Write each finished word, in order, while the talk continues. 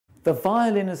The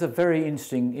violin is a very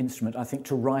interesting instrument, I think,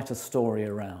 to write a story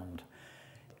around.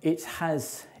 It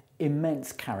has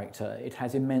immense character, it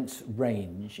has immense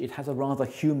range, it has a rather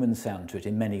human sound to it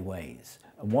in many ways.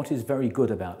 And what is very good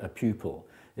about A Pupil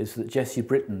is that Jesse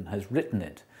Briton has written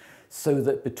it so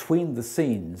that between the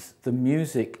scenes, the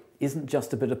music isn't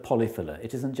just a bit of polyfiller,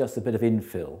 it isn't just a bit of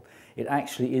infill, it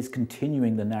actually is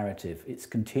continuing the narrative, it's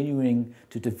continuing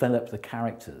to develop the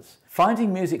characters.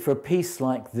 Finding music for a piece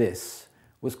like this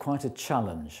was quite a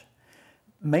challenge,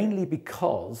 mainly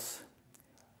because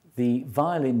the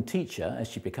violin teacher, as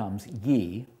she becomes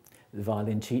Yi, the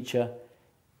violin teacher,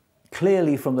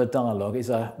 clearly from the dialogue is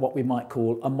what we might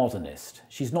call a modernist.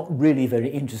 She's not really very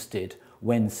interested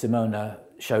when Simona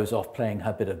shows off playing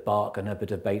her bit of Bach and her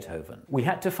bit of Beethoven. We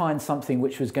had to find something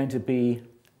which was going to be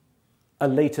a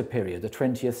later period, the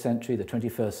 20th century, the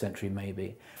 21st century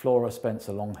maybe. Flora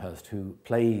Spencer-Longhurst, who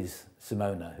plays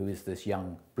Simona, who is this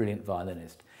young, brilliant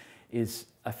violinist, is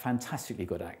a fantastically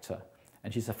good actor,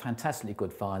 and she's a fantastically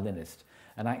good violinist.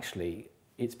 And actually,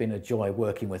 it's been a joy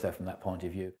working with her from that point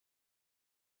of view.